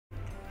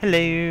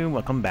Hello,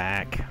 welcome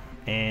back.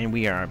 And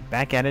we are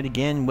back at it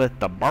again with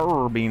the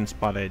burr being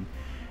spotted.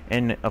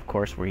 And of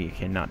course we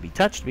cannot be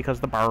touched because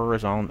the burr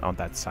is on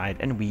that side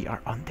and we are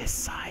on this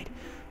side.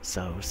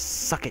 So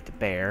suck it,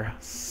 bear.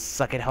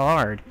 Suck it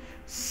hard.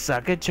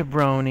 Suck it,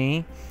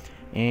 jabroni.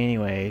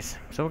 Anyways,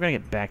 so we're gonna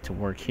get back to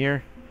work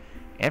here.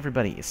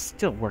 Everybody is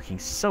still working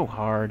so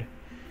hard.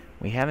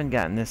 We haven't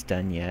gotten this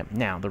done yet.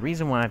 Now, the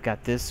reason why I've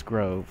got this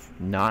grove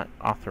not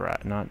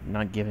authorized,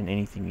 not given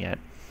anything yet,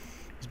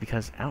 is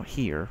because out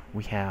here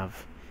we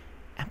have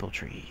apple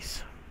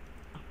trees.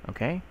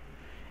 Okay?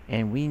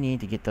 And we need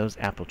to get those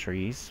apple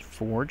trees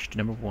forged,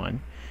 number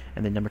one.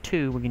 And then number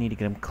two, we're going to need to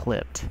get them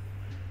clipped.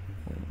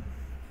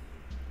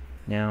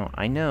 Now,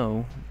 I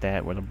know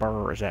that where the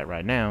burr is at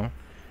right now,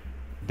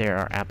 there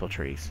are apple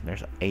trees.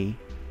 There's a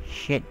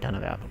shit ton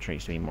of apple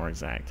trees, to be more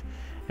exact.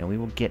 And we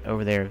will get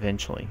over there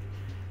eventually.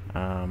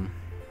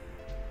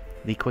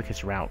 The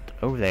quickest route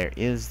over there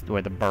is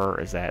where the burr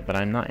is at, but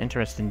I'm not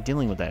interested in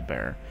dealing with that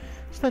bear.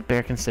 So that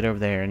bear can sit over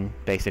there and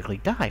basically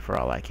die for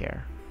all I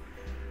care.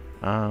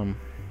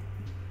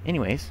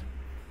 Anyways,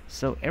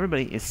 so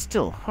everybody is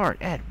still hard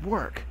at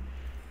work.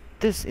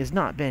 This has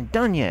not been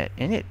done yet,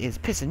 and it is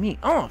pissing me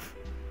off.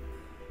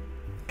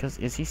 Because,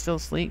 is he still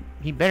asleep?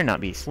 He better not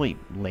be asleep,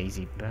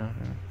 lazy.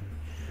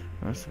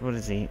 What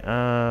is he?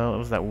 What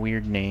was that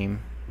weird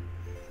name?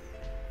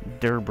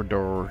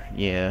 Durbador.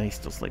 Yeah, he's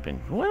still sleeping.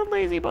 What a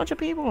lazy bunch of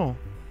people.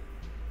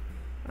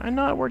 I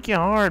know I work you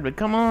hard, but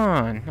come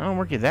on. I don't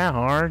work you that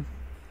hard.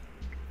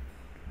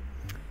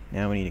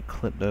 Now we need to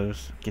clip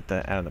those, get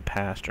that out of the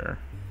pasture.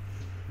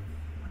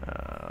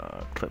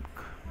 Clip.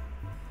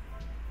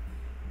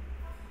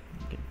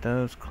 Get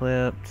those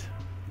clipped.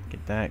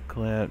 Get that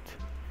clipped.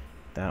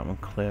 That one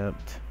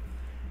clipped.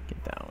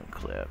 Get that one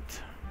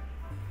clipped.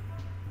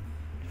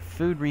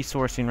 Food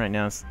resourcing right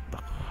now is the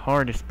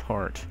hardest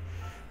part,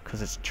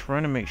 because it's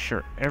trying to make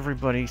sure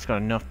everybody's got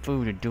enough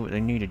food to do what they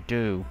need to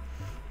do.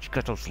 You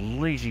got those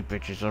lazy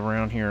bitches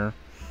around here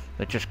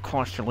that just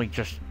constantly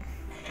just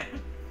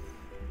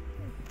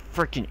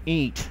freaking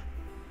eat.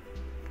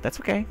 That's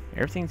okay.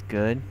 Everything's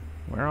good.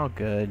 We're all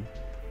good.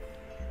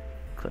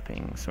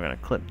 Clipping. So we're gonna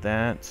clip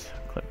that.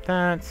 Clip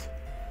that.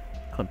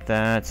 Clip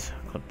that.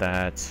 Clip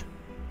that.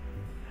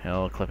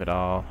 Hell, clip it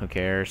all. Who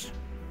cares?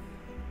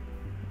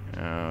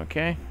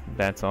 Okay.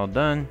 That's all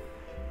done.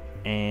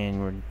 And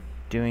we're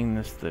doing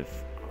this the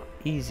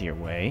easier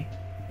way.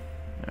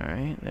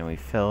 Alright, then we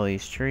fell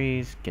these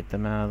trees, get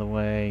them out of the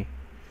way.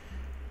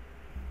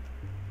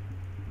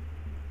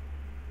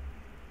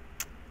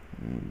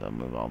 And they'll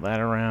move all that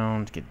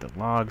around, get the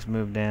logs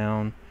moved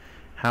down.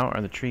 How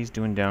are the trees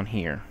doing down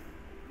here?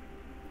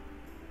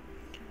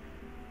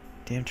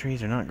 Damn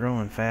trees are not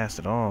growing fast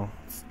at all.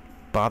 It's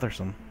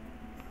bothersome.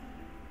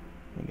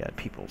 We got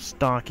people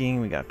stalking,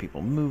 we got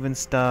people moving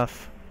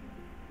stuff.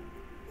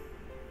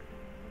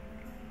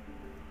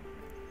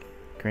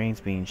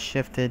 Grain's being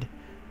shifted.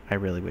 I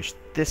really wish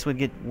this would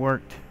get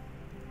worked.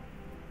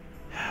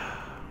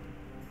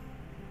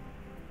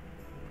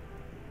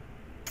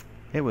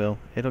 It will.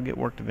 It'll get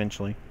worked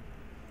eventually.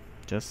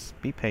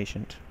 Just be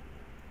patient.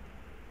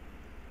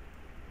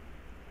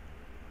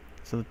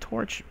 So the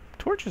torch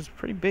is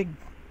pretty big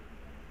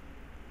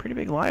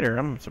lighter.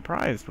 I'm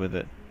surprised with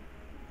it.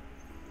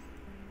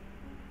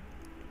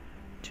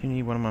 Do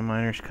need one of my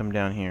miners to come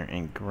down here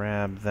and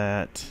grab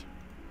that,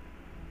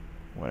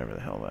 whatever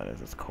the hell that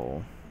is. It's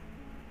coal.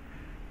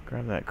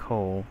 Grab that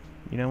coal.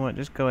 You know what?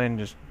 Just go ahead and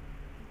just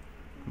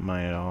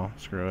mine it all.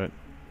 Screw it.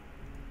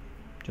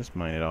 Just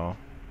mine it all.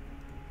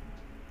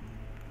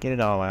 Get it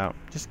all out.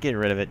 Just get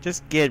rid of it.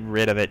 Just get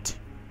rid of it.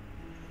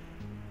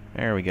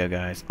 There we go,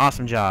 guys.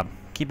 Awesome job.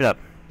 Keep it up.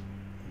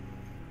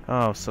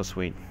 Oh, so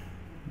sweet.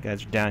 You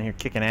guys are down here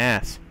kicking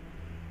ass.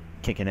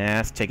 Kicking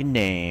ass, taking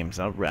names.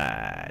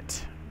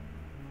 Alright.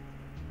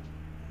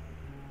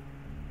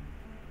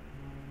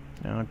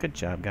 No, good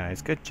job,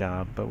 guys. Good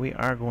job. But we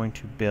are going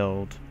to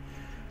build,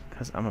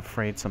 because I'm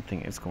afraid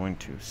something is going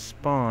to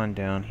spawn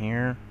down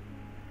here.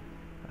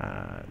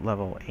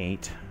 Level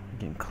 8.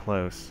 Getting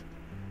close.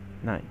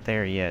 Not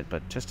there yet,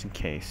 but just in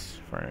case.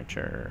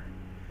 Furniture.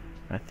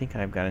 I think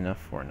I've got enough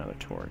for another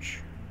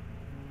torch.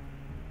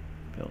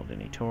 Build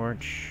any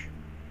torch.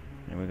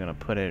 And we're going to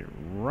put it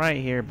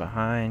right here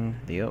behind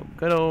the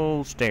good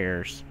old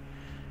stairs.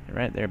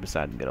 Right there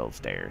beside the good old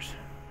stairs.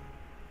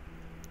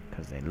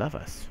 Because they love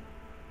us.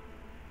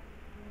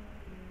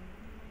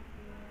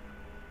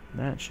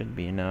 That should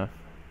be enough.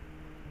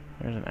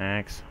 There's an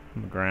axe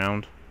on the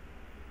ground.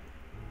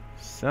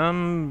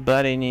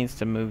 Somebody needs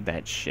to move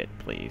that shit,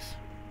 please.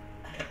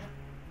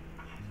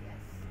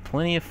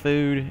 Plenty of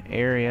food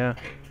area.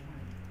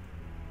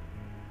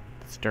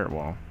 It's dirt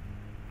wall.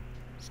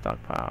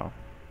 Stockpile.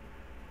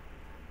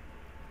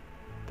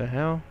 The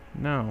hell?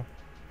 No.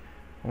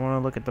 I want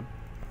to look at the...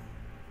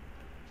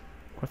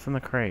 What's in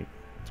the crate?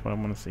 That's what I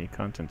want to see.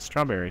 Content.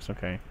 Strawberries.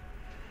 Okay.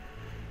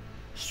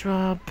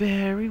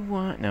 Strawberry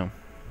wine. No.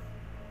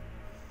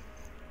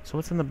 So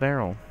what's in the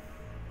barrel?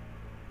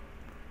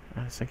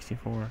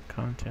 64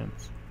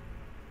 contents.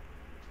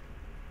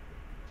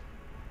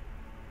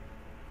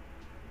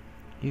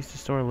 Used to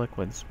store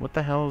liquids. What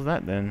the hell is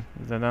that then?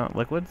 Is that not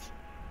liquids?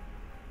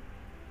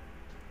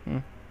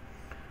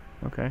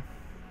 Okay.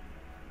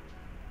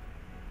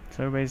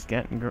 So everybody's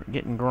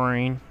getting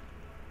green.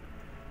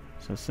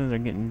 So as soon as they're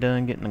getting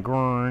done getting the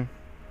grain,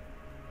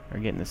 they're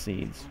getting the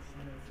seeds.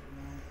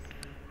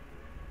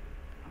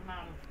 I'm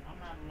out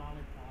of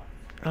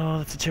lollipops. Oh,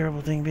 that's a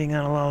terrible thing being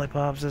out of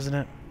lollipops, isn't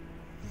it?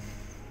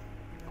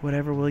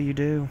 Whatever will you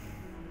do?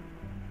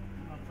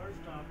 Well,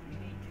 first off, you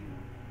need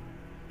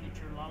to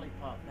get your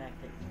lollipop back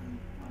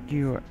that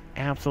You are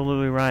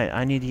absolutely right.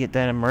 I need to get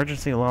that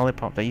emergency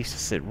lollipop that used to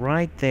sit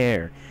right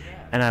there.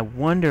 Yeah. And I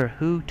wonder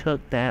who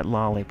took that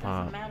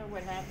lollipop. Doesn't matter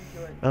what happened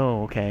to it.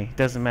 Oh, okay.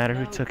 Doesn't matter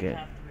who took You it.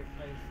 have to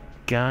replace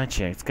it.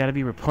 Gotcha. It's got to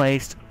be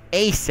replaced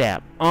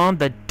ASAP on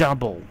the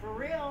double. For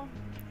real.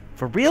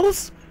 For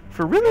reals?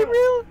 For really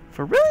real?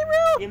 For really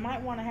real? You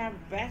might want to have a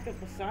backup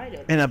beside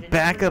it. And a You never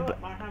backup- know,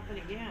 it might happen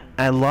again.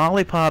 A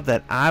lollipop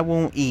that I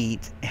won't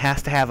eat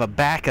has to have a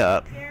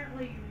backup.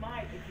 Apparently you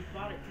might if you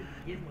bought it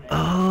to begin with.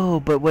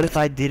 Oh, but what if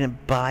I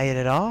didn't buy it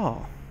at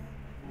all?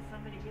 Will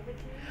somebody give it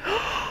to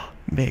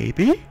you?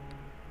 Maybe. I still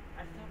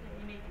think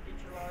you need to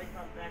get your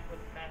lollipop back with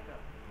a backup.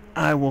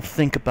 I will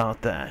think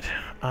about that.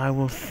 I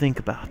will think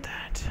about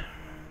that.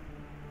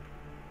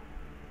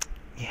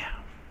 Yeah.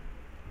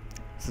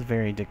 This is a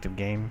very addictive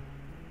game.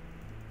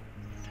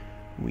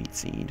 Wheat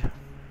seed.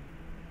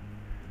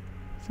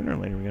 Sooner or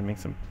later we're gonna make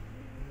some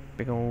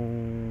big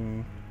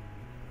old...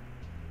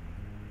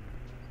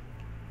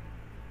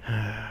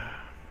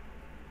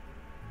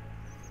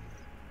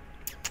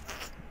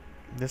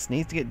 This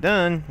needs to get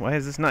done. Why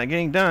is this not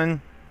getting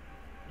done?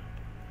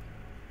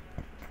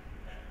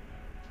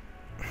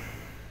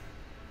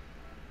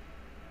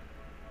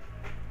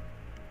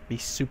 Be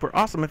super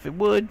awesome if it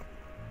would.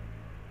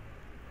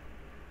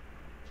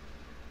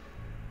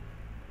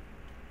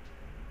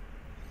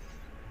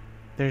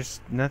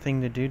 There's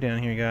nothing to do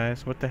down here,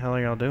 guys. What the hell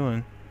are y'all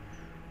doing?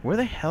 Where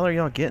the hell are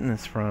y'all getting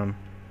this from?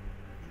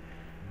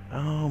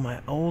 Oh, my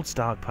old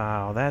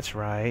stockpile. That's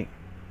right.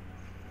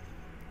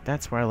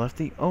 That's where I left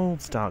the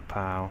old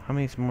stockpile. How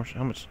many more?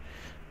 How much?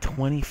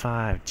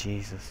 25.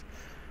 Jesus.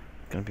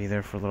 Gonna be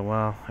there for a little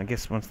while. I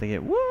guess once they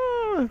get...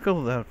 Whoa!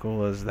 How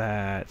cool is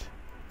that?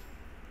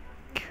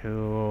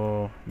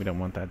 Cool. We don't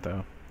want that,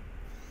 though.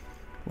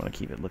 Want to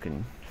keep it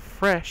looking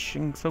fresh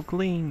and so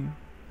clean.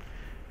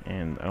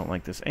 And I don't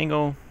like this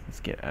angle. Let's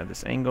get out of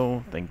this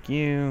angle. Thank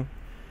you.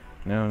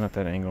 No, not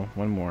that angle.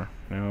 One more.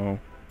 No.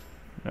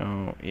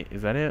 No.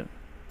 Is that it?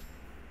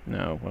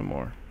 No, one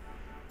more.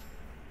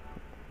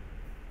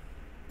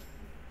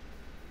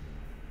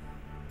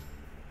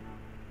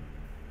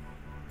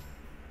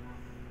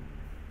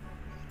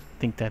 I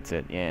think that's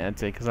it. Yeah,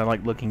 that's it. Because I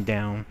like looking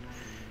down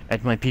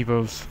at my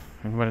peoples.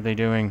 And what are they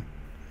doing?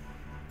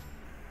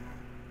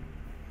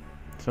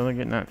 So they're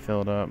getting that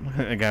filled up.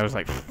 The guy was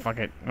like, fuck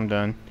it. I'm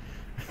done.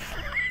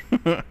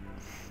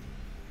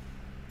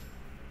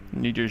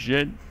 Need your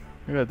shit?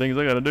 I got things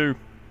I gotta do.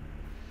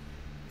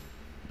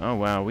 Oh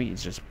wow,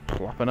 wheat's just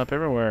plopping up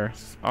everywhere.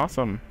 It's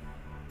awesome.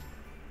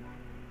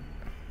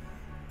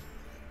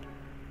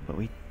 But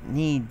we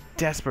need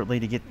desperately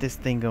to get this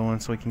thing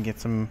going so we can get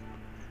some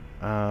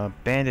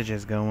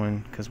bandages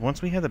going. Because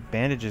once we have the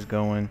bandages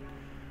going,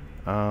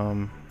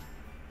 I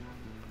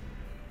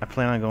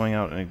plan on going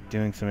out and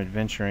doing some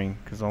adventuring.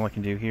 Because all I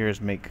can do here is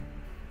make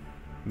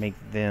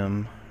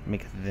them.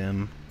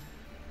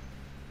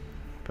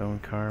 Bone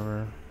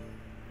carver.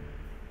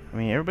 I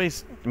mean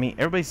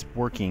everybody's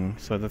working,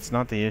 so that's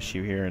not the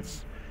issue here.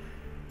 It's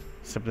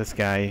except this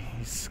guy.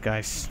 This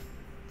guy's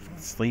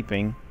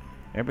sleeping.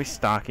 Everybody's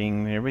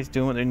stocking. Everybody's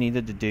doing what they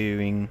needed to do.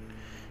 You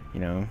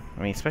know,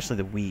 I mean, especially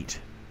the wheat.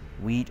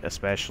 Wheat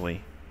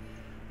especially.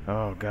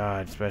 Oh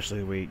God, especially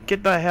the wheat.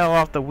 Get the hell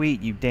off the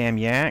wheat, you damn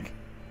yak.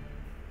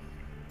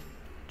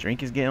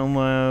 Drink is getting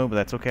low, but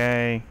that's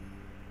okay.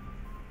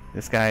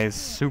 This guy is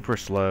super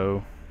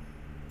slow.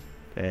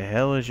 The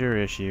hell is your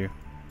issue?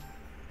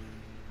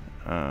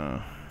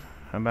 How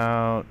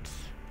about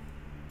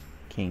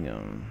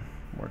Kingdom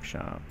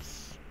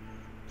workshops?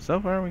 So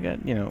far we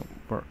got, you know,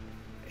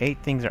 8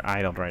 things are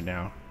idled right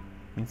now.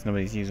 Means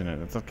nobody's using it.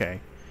 That's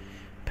okay.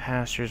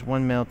 Pastures,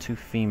 1 male, 2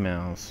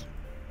 females.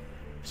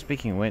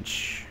 Speaking of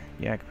which,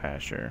 yak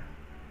pasture.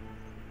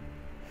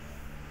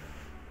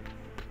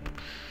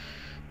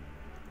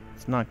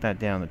 Let's knock that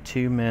down to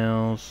 2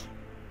 males.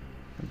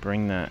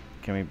 Bring that.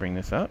 Can we bring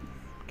this up?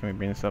 Can we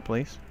bring this up,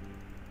 please?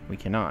 We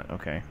cannot.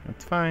 Okay.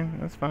 That's fine.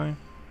 That's fine.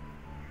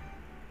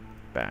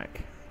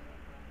 Back.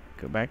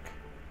 Go back.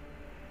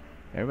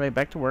 Everybody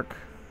back to work.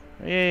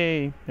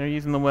 Yay! They're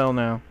using the well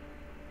now.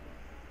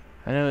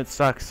 I know it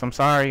sucks. I'm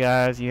sorry,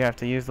 guys. You have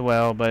to use the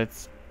well, but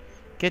it's...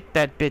 Get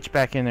that bitch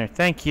back in there.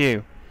 Thank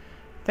you.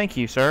 Thank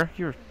you, sir.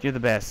 You're the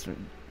best.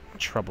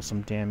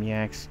 Troublesome damn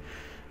yaks.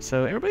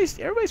 So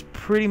everybody's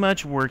pretty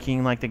much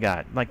working like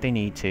they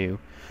need to.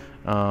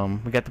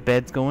 We got the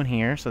beds going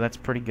here, so that's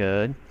pretty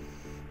good.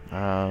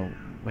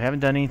 We haven't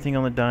done anything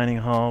on the dining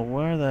hall.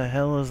 Where the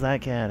hell is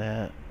that cat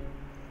at?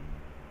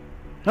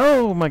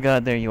 Oh my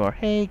God, there you are.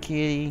 Hey,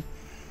 kitty.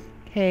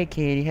 Hey,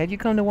 Katie, have you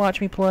come to watch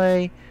me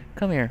play?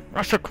 Come here.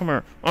 I said come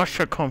here. I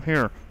said come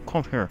here.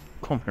 Come here.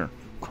 Come here.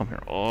 Come here.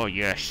 Oh,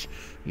 yes.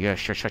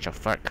 Yes, you're such a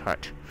fat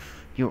cat.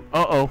 You...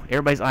 Uh-oh.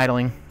 Everybody's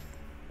idling.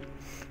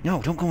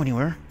 No, don't go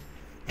anywhere.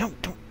 No,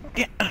 don't...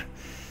 Yeah.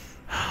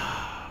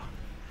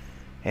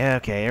 Yeah,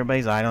 okay,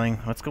 everybody's idling.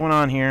 What's going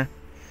on here?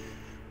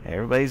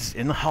 Everybody's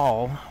in the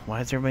hall.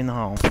 Why is everybody in the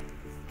hall?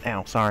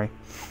 Ow, sorry.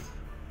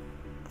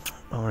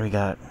 Oh, what do we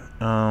got?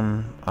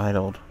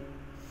 Idled.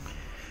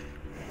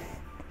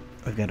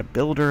 We've got a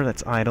builder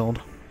that's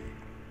idled.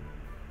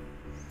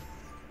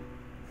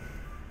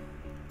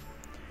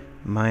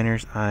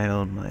 Miners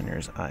idled,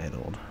 miners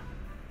idled.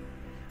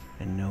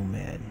 And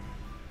nomad.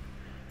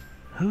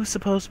 Who's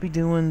supposed to be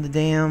doing the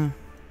damn...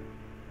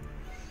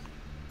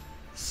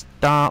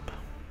 Stop.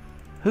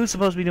 Who's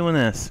supposed to be doing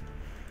this?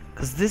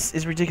 Because this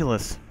is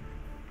ridiculous.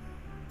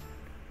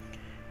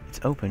 It's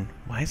open.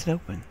 Why is it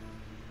open?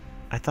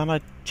 I thought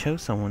I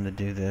chose someone to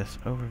do this.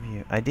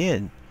 Overview. I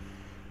did.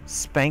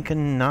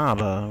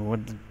 Spankanaba.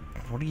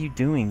 What are you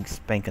doing,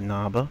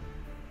 Spankanaba?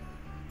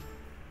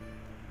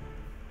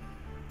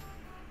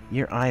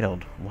 You're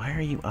idled. Why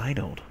are you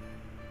idled?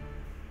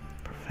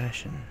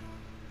 Profession.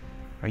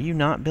 Are you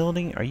not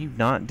building? Are you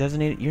not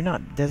designated? You're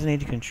not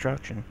designated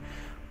construction.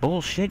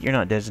 Bullshit, you're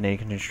not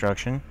designated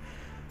construction.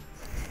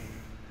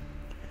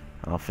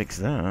 I'll fix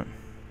that.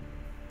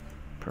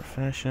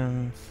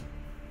 Professions.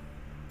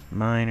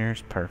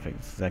 Miners. Perfect.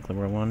 That's exactly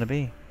where I wanted to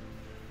be.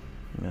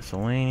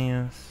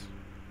 Miscellaneous.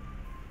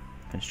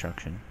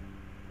 Construction.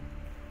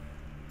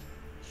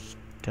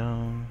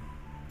 Stone.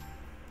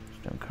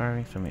 Stone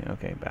carving.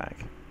 Okay, back.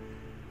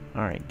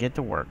 Alright, get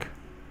to work.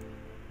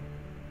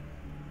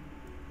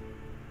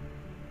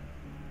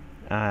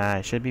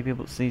 Should be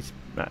people see.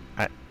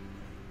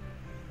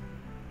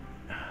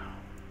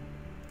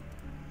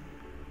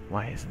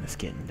 Why isn't this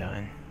getting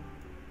done?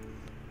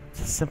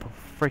 It's a simple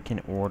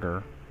freaking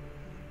order.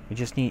 We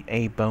just need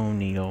a bone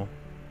needle.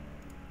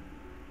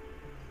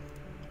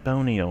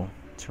 Bone needle.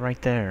 It's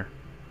right there.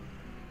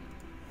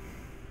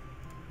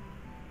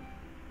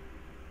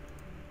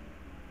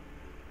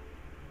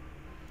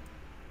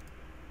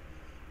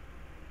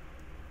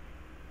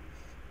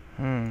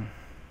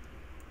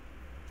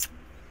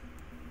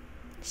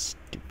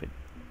 Stupid.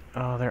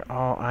 Oh, they're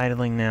all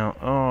idling now.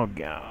 Oh,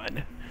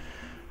 God.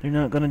 They're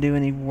not gonna do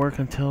any work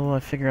until I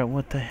figure out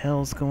what the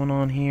hell's going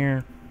on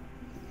here.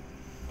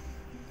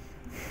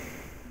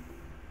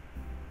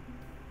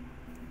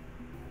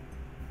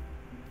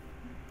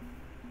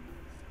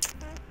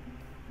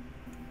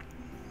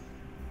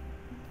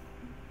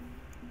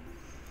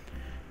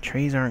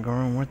 Trees aren't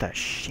growing worth that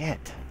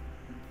shit.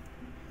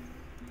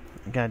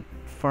 I got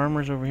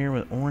farmers over here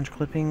with orange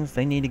clippings.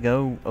 They need to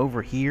go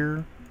over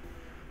here.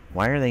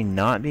 Why are they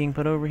not being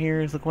put over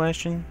here is the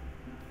question.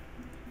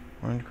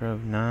 Orange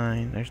Grove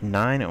 9. There's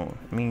 9.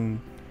 I mean,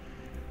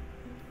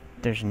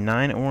 there's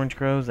 9 orange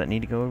groves that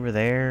need to go over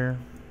there.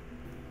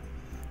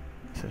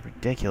 This is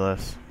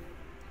ridiculous.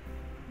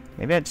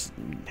 Maybe I just...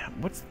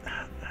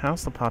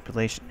 How's the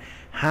population?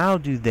 How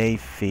do they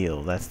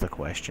feel? That's the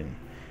question.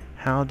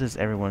 How does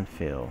everyone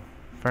feel?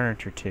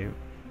 Furniture 2.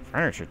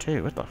 Furniture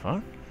 2? What the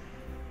fuck?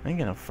 I ain't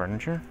got no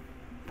furniture.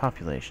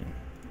 Population.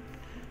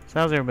 So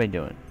how's everybody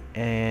doing?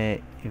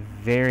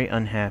 Very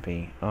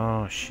unhappy.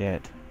 Oh,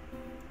 shit.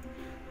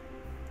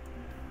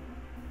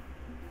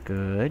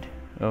 Good.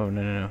 Oh,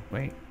 no.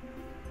 Wait.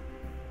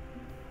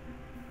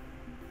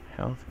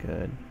 Health,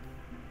 good.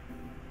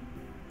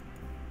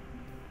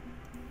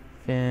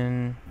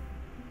 Finn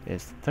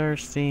is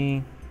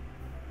thirsty.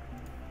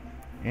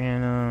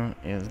 Anna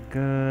is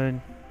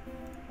good.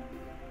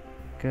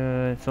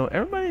 Good. So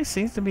everybody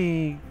seems to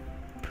be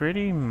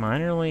pretty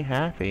minorly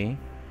happy.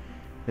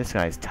 This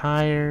guy's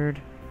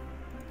tired.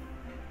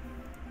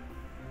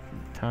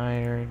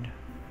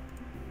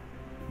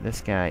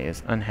 This guy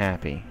is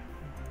unhappy.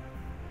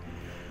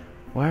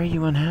 Why are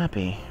you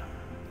unhappy?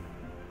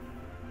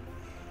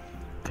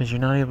 Because you're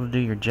not able to do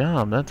your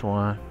job, that's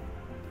why.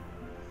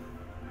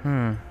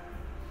 Well,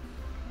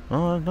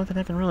 there's nothing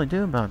I can really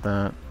do about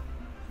that.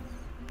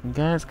 You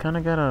guys kind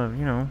of gotta,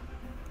 you know,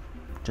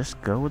 just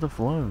go with the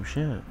flow,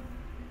 shit.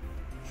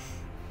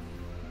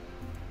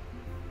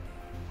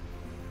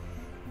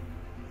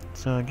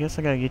 So I guess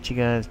I gotta get you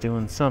guys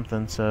doing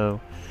something,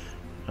 so...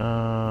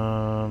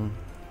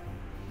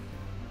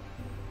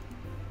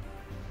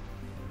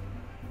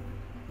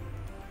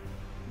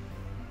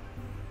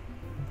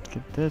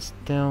 Get this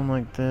down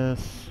like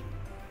this.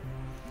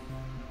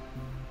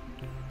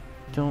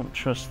 Don't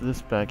trust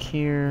this back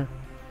here.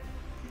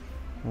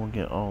 We'll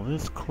get all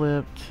this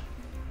clipped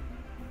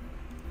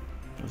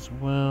as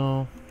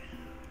well.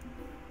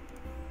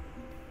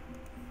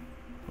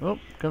 Oh,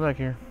 go back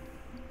here.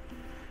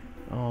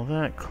 All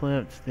that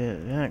clipped,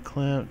 that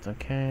clipped,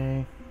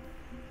 okay.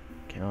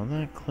 Get all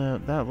that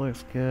clipped, that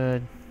looks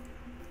good.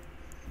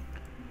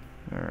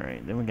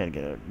 Alright, then we gotta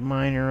get a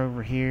miner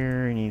over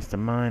here. He needs to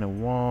mine a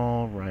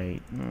wall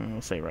right,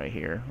 we'll say right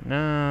here.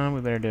 No,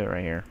 we better do it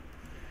right here.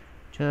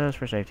 Just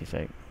for safety's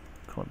sake.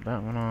 Clip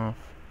that one off.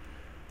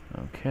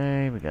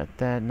 Okay, we got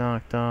that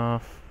knocked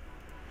off.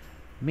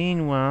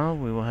 Meanwhile,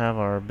 we will have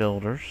our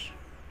builders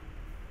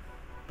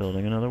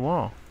building another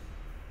wall.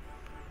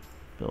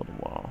 Build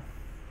a wall.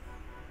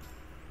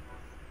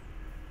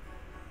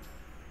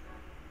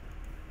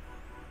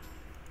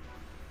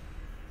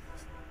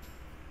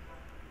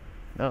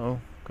 Uh-oh.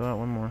 Go out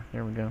one more.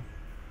 There we go.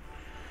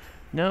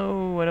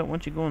 No, I don't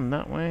want you going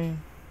that way.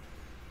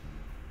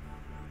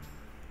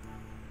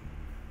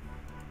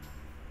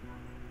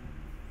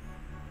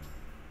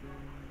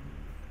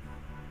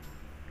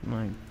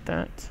 Like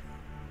that.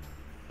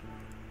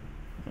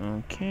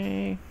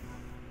 Okay.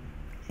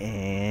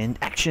 And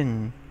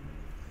action!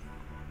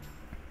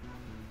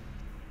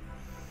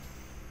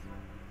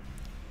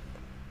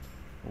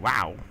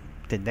 Wow.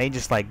 Did they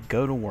just like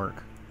go to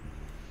work?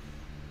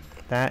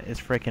 That is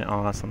freaking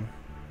awesome.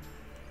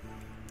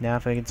 Now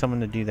if I get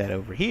someone to do that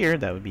over here,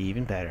 that would be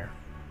even better.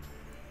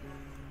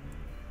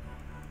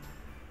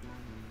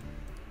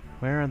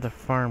 Where are the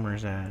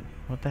farmers at?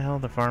 What the hell are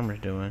the farmers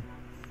doing?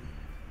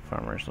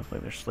 Farmers look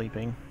like they're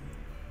sleeping.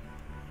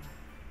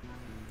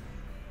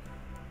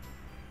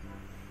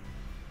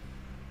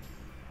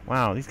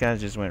 Wow, these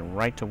guys just went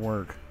right to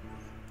work.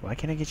 Why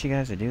can't I get you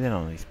guys to do that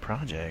on these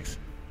projects?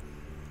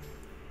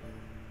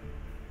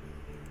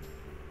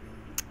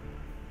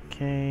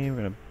 Okay, we're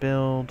gonna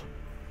build.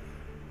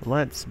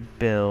 Let's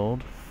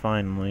build,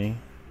 finally,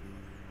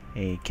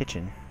 a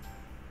kitchen.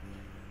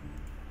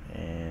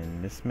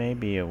 And this may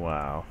be a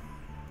while.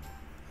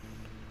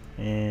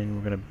 And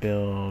we're gonna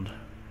build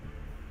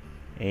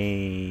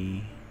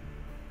a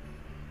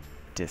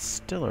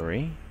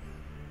distillery.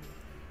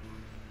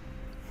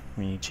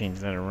 We need to change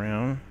that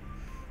around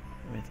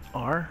with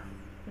R.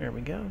 There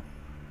we go.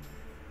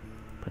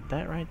 Put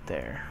that right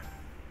there.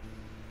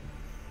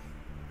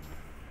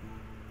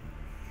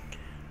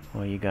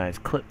 Well, you guys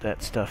clip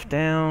that stuff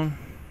down.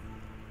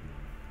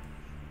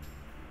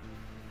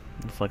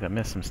 Looks like I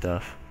missed some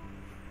stuff.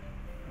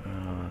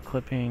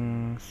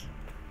 Clippings.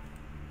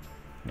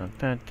 Knock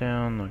that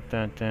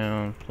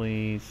down,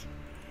 please.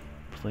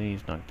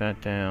 Please knock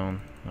that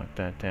down, knock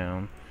that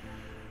down.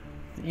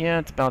 Yeah,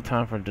 it's about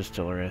time for a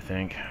distillery, I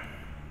think.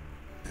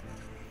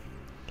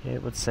 Okay,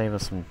 it would save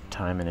us some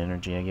time and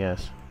energy, I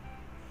guess.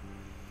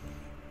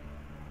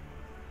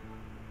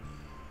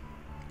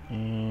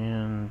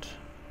 And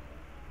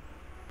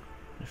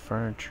the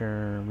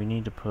furniture, we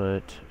need to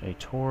put a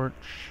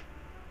torch.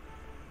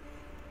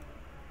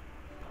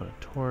 Put a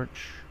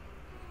torch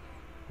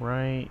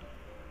right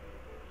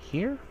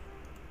here?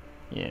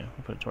 Yeah,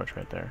 we'll put a torch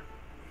right there.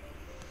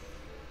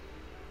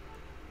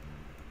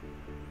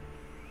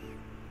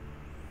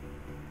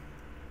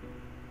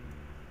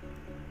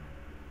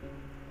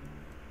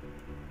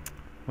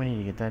 We need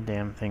to get that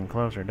damn thing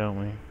closer, don't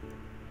we?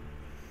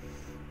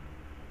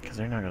 Because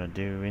they're not going to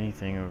do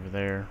anything over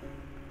there.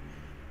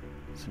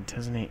 So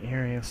designate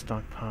area,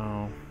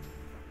 stockpile.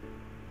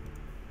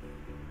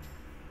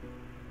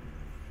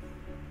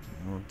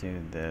 We'll do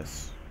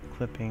this.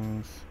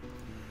 Clippings.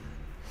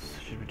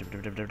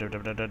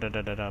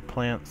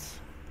 Plants.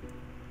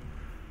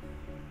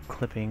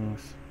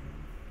 Clippings.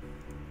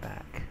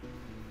 Back.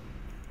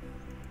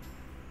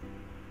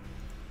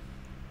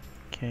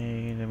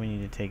 Okay, then we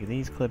need to take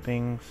these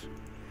clippings.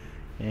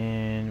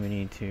 And we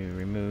need to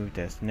remove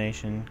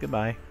destination.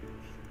 Goodbye.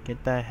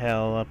 Get the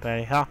hell up out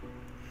of here.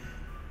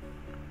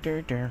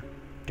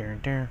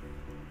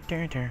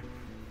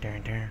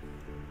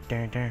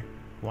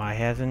 Why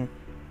hasn't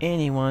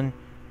anyone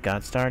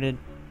got started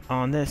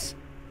on this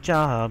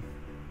job?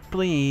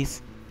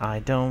 Please, I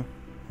don't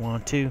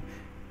want to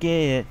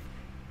get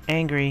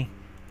angry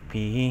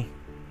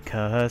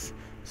because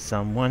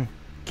someone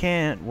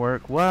can't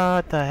work.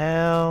 What the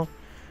hell?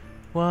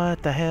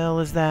 What the hell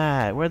is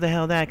that? Where the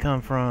hell did that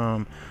come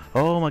from?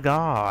 Oh my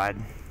god.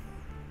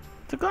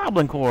 It's a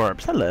goblin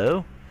corpse.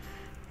 Hello.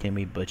 Can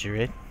we butcher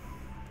it?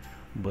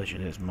 Butcher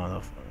this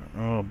motherfucker.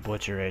 Oh,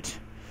 butcher it.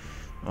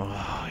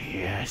 Oh,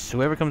 yes.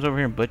 Whoever comes over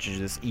here and butchers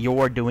this,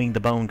 you're doing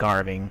the bone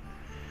carving.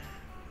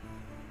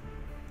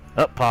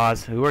 Oh,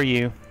 pause. Who are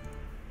you?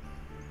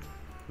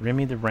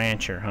 Remy the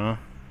Rancher, huh?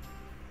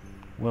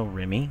 Well,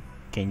 Remy,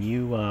 can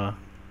you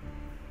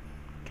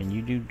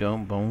do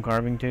bone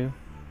carving too?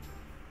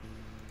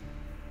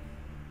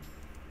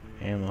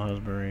 Animal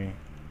husbandry,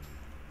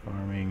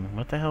 farming.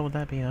 What the hell would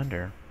that be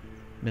under?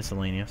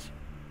 Miscellaneous.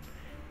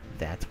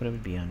 That's what it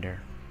would be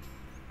under.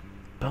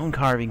 Bone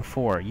carving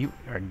 4. You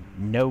are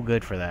no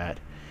good for that.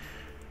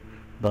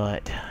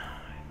 But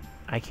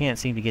I can't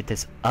seem to get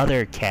this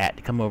other cat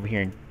to come over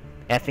here and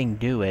effing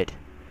do it.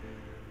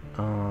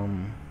 What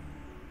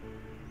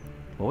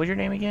was your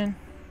name again?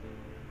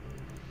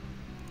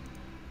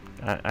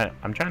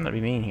 I'm trying not to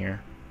be mean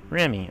here.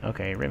 Remy.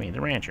 Okay, Remy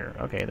the Rancher.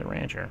 Okay, the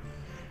Rancher.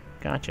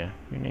 Gotcha.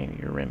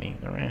 You're Remy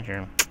the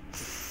Rancher.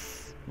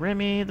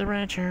 Remy the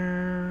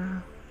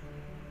Rancher.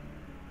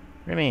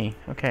 Remy.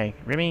 Okay,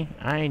 Remy,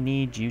 I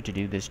need you to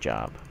do this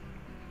job.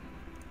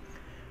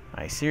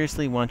 I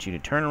seriously want you to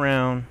turn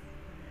around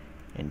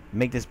and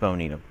make this bone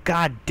needle.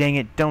 God dang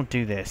it, don't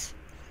do this.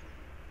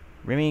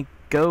 Remy,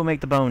 go make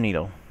the bone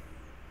needle.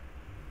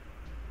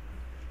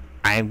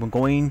 I'm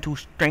going to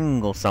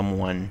strangle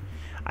someone.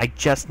 I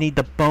just need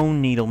the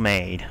bone needle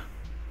made.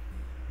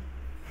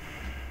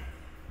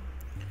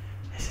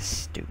 This is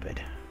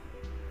stupid.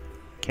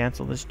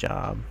 Cancel this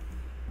job.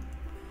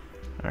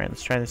 Alright,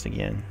 let's try this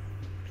again.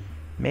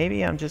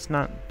 Maybe I'm just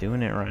not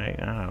doing it right.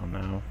 I don't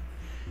know.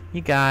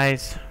 You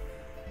guys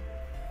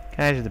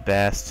are the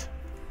best.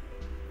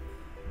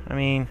 I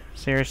mean,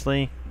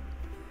 seriously.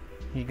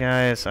 You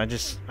guys, I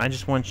just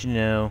want you to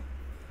know,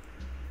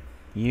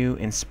 you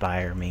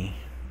inspire me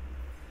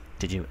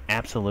to do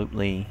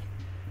absolutely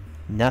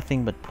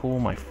nothing but pull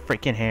my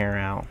freaking hair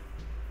out.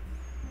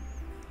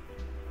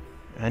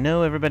 I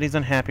know everybody's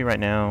unhappy right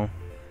now.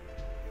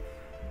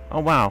 Oh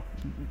wow,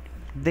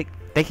 they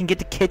can get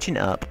the kitchen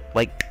up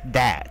like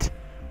that,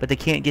 but they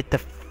can't get the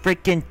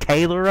freaking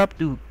tailor up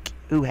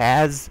who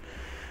has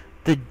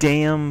the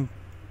damn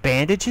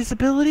bandages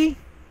ability?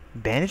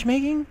 Bandage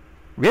making?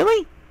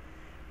 Really?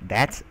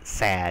 That's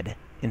sad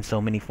in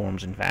so many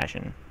forms and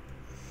fashion.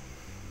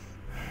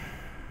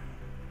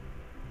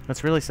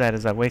 What's really sad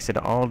is I wasted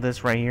all of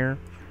this right here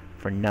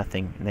for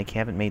nothing, and they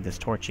haven't made this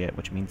torch yet,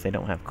 which means they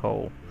don't have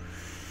coal.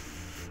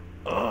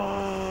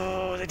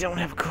 Oh, they don't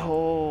have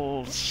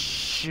coal.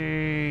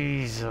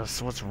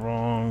 Jesus, what's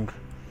wrong?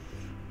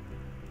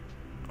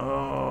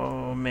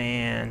 Oh,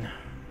 man.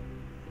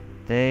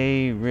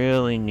 They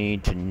really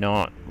need to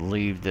not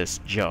leave this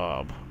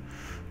job.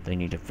 They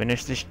need to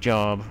finish this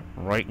job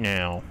right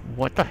now.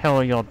 What the hell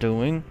are y'all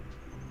doing?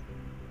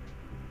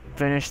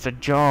 Finish the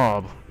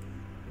job.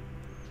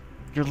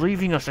 You're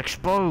leaving us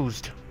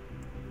exposed.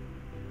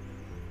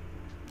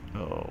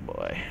 Oh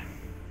boy.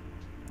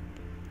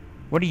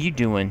 What are you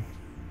doing?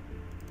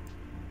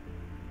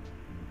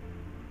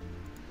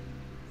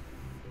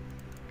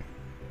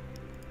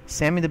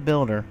 Sammy the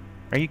Builder.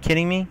 Are you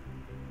kidding me?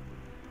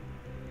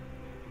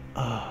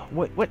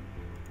 What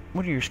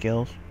are your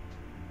skills?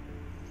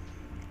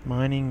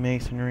 Mining,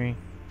 masonry.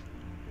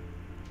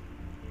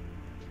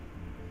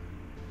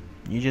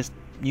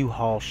 You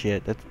haul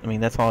shit.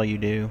 That's all you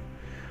do.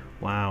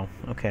 Wow,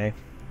 okay.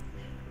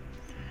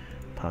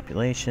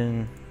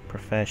 Population,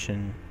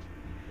 profession.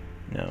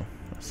 No,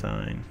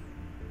 assign.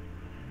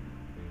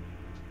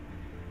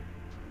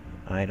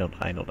 Idled.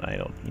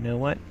 You know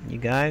what? You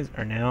guys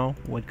are now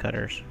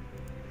woodcutters.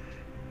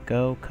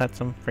 Go cut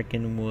some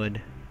freaking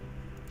wood.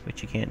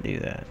 But you can't do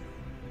that.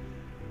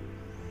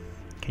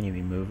 Can you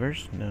be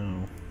movers?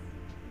 No.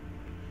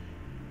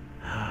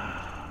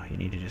 You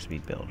need to just be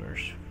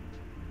builders.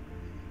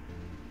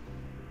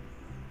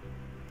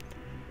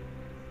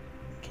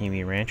 Can you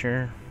be a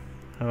rancher?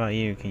 How about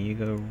you? Can you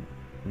go?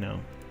 No.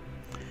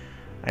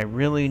 I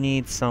really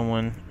need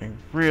someone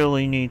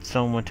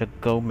to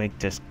go make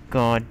this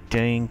god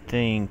dang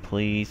thing,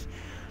 please.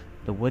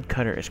 The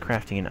woodcutter is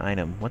crafting an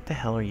item. What the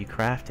hell are you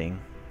crafting?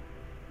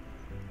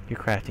 You're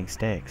crafting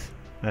sticks.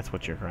 That's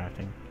what you're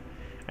crafting.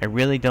 I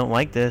really don't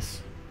like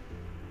this.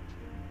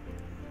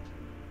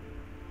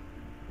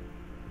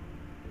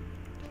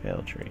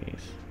 Fell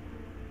trees.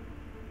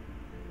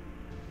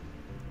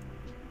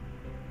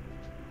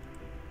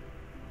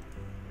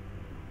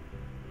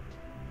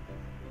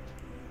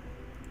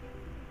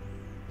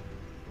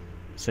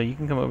 So you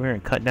can come over here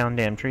and cut down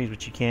damn trees,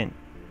 but you can't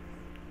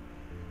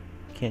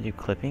do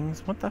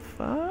clippings? What the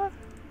fuck?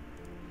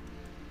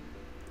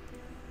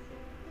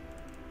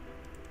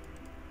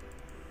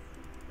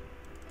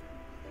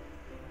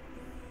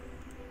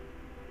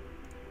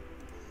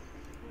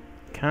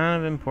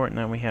 Kind of important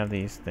that we have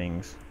these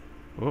things.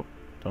 Whoop,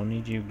 don't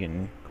need you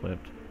getting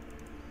clipped.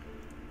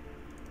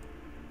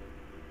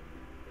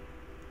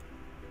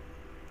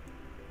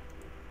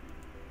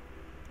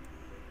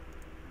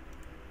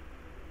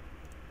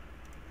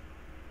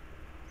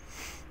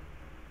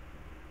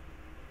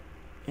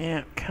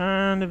 Yeah,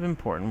 kind of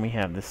important we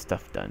have this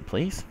stuff done,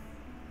 please.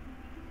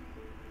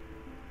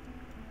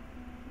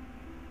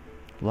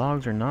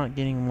 Logs are not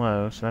getting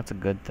low, so that's a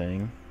good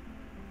thing.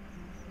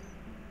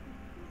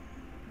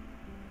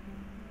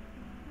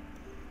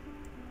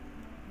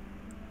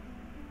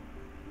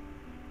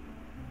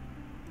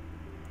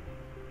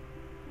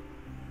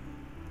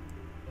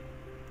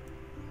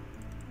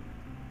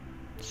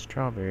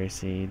 Strawberry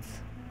seeds.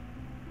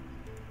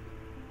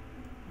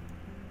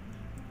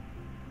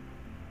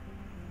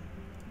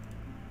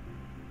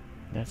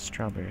 That's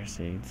strawberry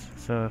seeds.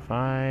 So if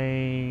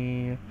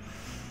I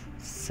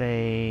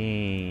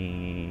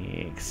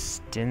say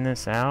extend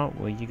this out,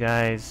 will you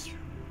guys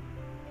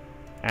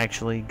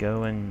actually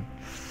go and,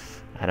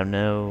 I don't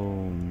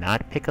know,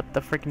 not pick up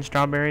the freaking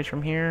strawberries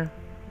from here?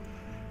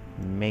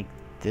 Make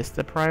this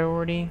the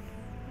priority?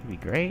 Would be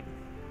great.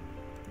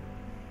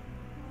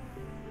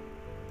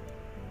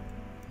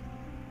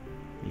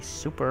 Be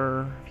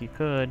super if you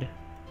could.